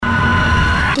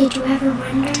Did you ever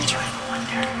wonder?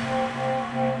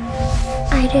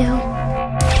 I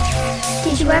do.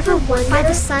 Did you ever wonder why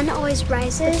the sun always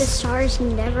rises, but the stars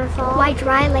never fall? Why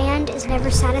dry land is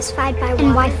never satisfied by water?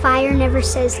 And why fire never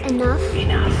says enough?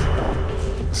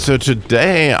 So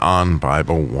today on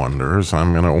Bible Wonders,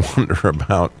 I'm going to wonder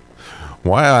about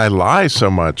why I lie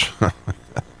so much,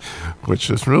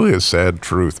 which is really a sad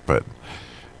truth, but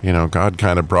you know, God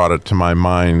kind of brought it to my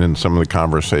mind in some of the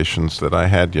conversations that I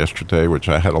had yesterday, which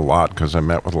I had a lot because I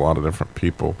met with a lot of different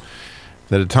people,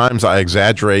 that at times I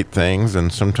exaggerate things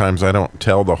and sometimes I don't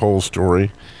tell the whole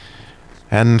story.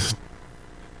 And,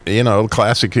 you know,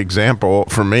 classic example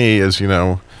for me is, you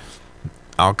know,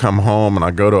 I'll come home and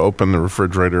I go to open the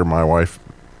refrigerator. My wife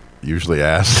usually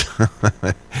asks,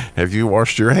 have you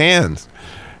washed your hands?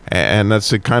 And that's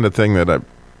the kind of thing that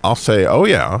I'll say, oh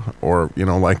yeah, or, you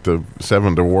know, like the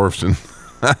seven dwarfs in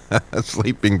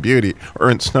Sleeping Beauty, or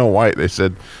in Snow White, they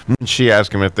said, she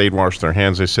asked them if they'd washed their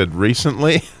hands. They said,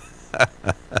 recently?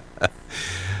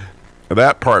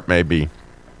 That part may be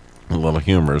a little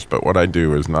humorous, but what I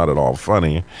do is not at all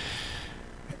funny.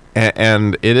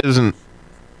 And it isn't,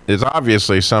 it's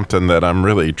obviously something that I'm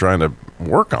really trying to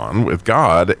work on with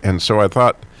God. And so I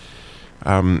thought,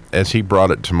 as he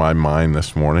brought it to my mind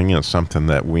this morning, it's something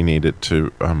that we needed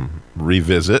to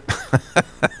revisit.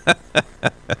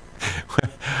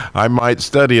 I might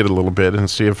study it a little bit and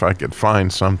see if I could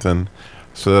find something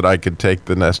so that I could take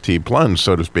the Nestea plunge,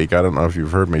 so to speak. I don't know if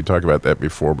you've heard me talk about that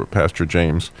before, but Pastor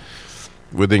James,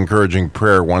 with Encouraging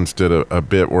Prayer, once did a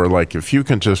bit where, like, if you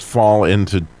can just fall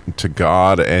into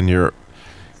God and you're,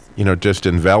 you know, just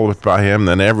enveloped by him,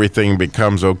 then everything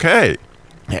becomes okay.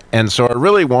 And so I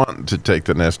really want to take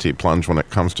the Nestea plunge when it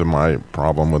comes to my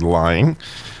problem with lying,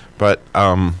 but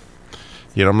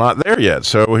you know, I'm not there yet.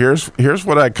 So here's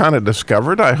what I kind of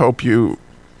discovered. I hope you,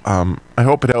 I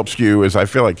hope it helps you, as I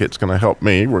feel like it's going to help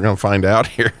me. We're going to find out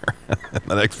here in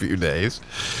the next few days.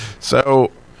 So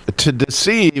to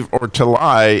deceive or to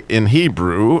lie in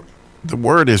Hebrew, the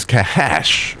word is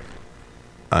kahash,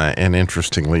 and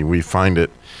interestingly, we find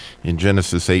it in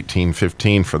Genesis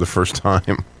 18:15 for the first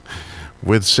time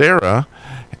with Sarah.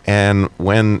 And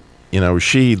when, you know,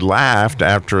 she laughed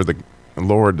after the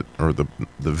Lord, or the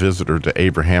visitor to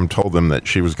Abraham, told them that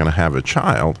she was going to have a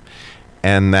child,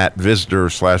 and that visitor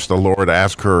 / the Lord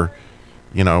asked her,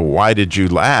 you know, why did you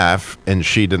laugh? And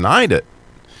she denied it.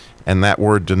 And that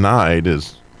word denied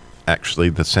is actually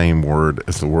the same word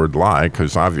as the word lie,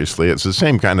 because obviously it's the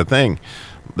same kind of thing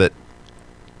that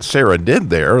Sarah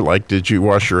did there, like, did you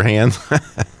wash your hands?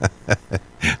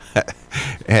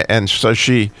 And so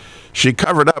she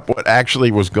covered up what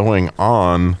actually was going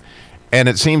on, and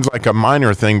it seems like a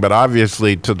minor thing, but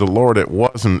obviously to the Lord it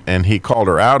wasn't, and he called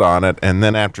her out on it. And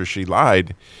then after she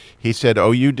lied, he said,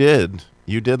 oh, you did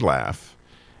laugh.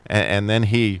 And then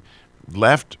he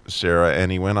left Sarah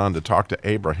and he went on to talk to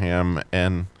Abraham,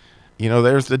 and, you know,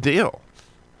 there's the deal.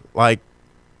 Like,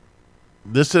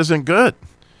 this isn't good.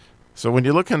 So when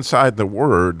you look inside the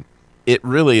word, it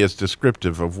really is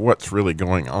descriptive of what's really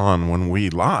going on when we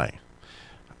lie.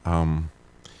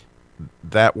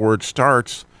 That word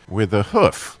starts with a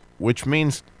hoof, which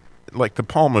means like the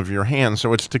palm of your hand.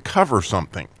 So it's to cover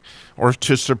something or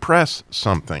to suppress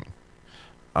something,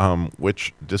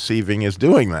 which deceiving is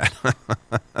doing that.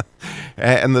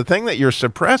 And the thing that you're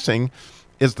suppressing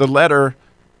is the letter,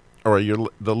 or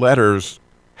the letters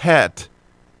het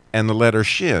and the letter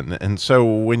shin. And so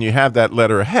when you have that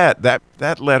letter het,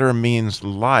 that letter means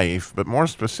life, but more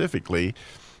specifically,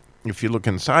 if you look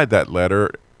inside that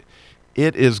letter,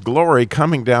 it is glory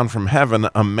coming down from heaven,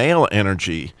 a male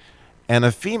energy and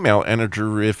a female energy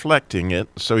reflecting it.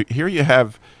 So here you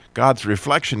have God's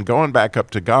reflection going back up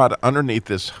to God underneath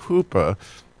this chuppah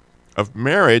of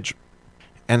marriage.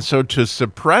 And so to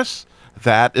suppress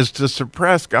that is to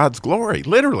suppress God's glory,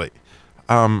 literally.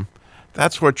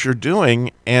 That's what you're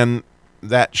doing. And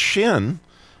that shin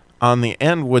on the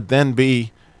end would then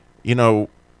be, you know,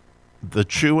 the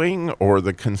chewing or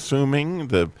the consuming,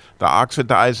 the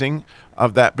oxidizing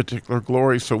of that particular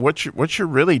glory. So what you're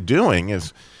really doing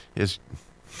is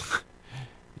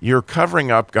you're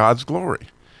covering up God's glory.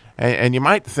 And you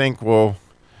might think, well,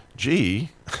 gee,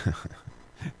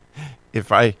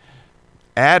 if I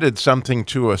added something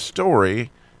to a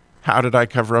story, how did I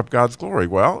cover up God's glory?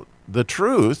 Well, the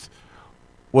truth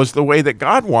was the way that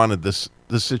God wanted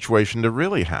the situation to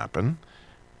really happen.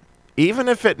 Even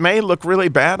if it may look really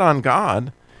bad on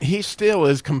God, he still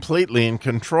is completely in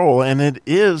control, and it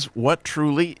is what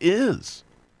truly is.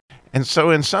 And so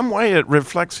in some way it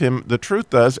reflects him, the truth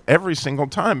does, every single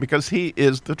time, because he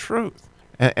is the truth.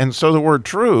 And so the word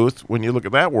truth, when you look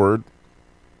at that word,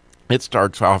 it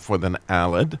starts off with an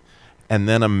alid, and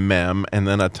then a mem, and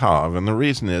then a tav. And the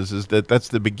reason is that that's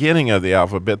the beginning of the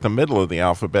alphabet, the middle of the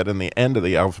alphabet, and the end of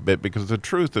the alphabet, because the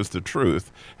truth is the truth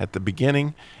at the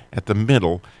beginning, at the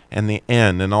middle, and the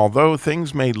end. And although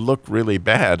things may look really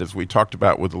bad, as we talked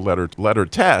about with the letter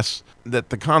Tess, that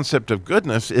the concept of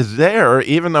goodness is there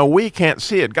even though we can't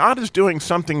see it. God is doing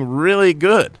something really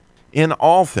good in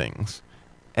all things,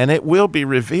 and it will be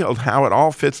revealed how it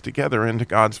all fits together into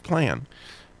God's plan.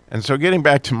 And so getting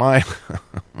back to my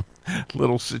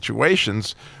little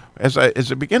situations, as I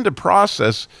begin to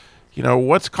process,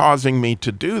 what's causing me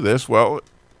to do this? Well,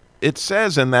 it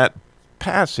says in that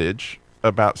passage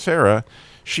about Sarah,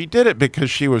 she did it because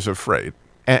she was afraid.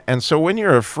 And so when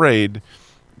you're afraid,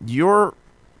 your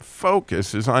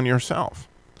focus is on yourself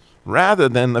rather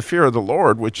than the fear of the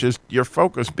Lord, which is your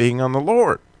focus being on the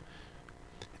Lord.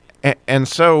 And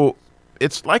so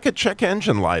it's like a check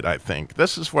engine light, I think.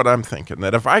 This is what I'm thinking,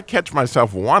 that if I catch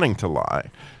myself wanting to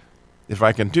lie, if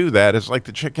I can do that, it's like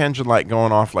the check engine light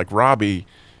going off like, Robbie,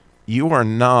 you are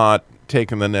not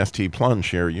taking the Nestea plunge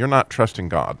here. You're not trusting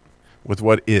God with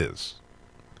what is.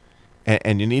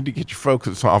 And you need to get your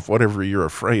focus off whatever you're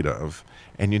afraid of.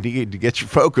 And you need to get your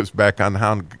focus back on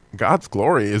how God's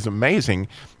glory is amazing,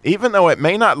 even though it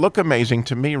may not look amazing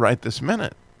to me right this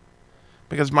minute.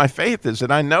 Because my faith is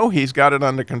that I know He's got it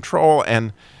under control,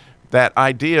 and that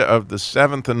idea of the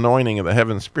seventh anointing of the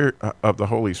heaven spirit of the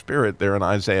Holy Spirit there in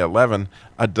Isaiah 11,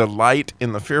 a delight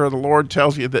in the fear of the Lord,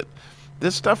 tells you that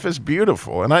this stuff is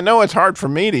beautiful. And I know it's hard for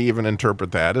me to even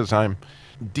interpret that as I'm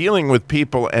dealing with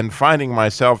people and finding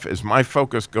myself, as my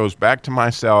focus goes back to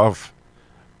myself,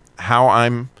 how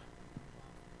I'm,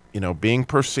 being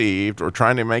perceived or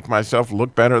trying to make myself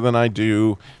look better than I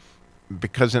do,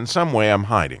 because in some way I'm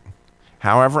hiding.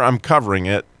 However I'm covering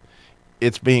it,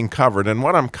 it's being covered. And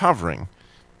what I'm covering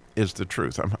is the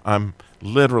truth. I'm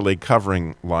literally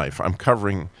covering life. I'm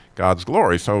covering God's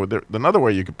glory. So another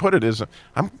way you could put it is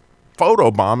I'm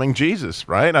photobombing Jesus,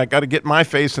 right? I got to get my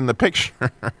face in the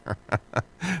picture.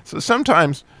 So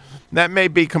sometimes that may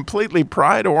be completely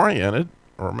pride-oriented,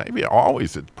 or maybe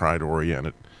always it's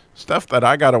pride-oriented, stuff that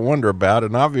I got to wonder about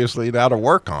and obviously got to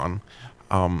work on.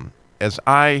 As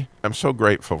I am so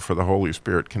grateful for the Holy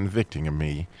Spirit convicting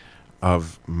me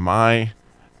of my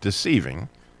deceiving,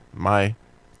 my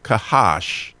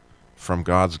kahash from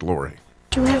God's glory.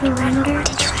 Do you ever wonder?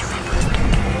 Did you ever wonder?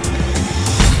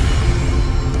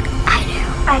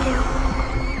 I do.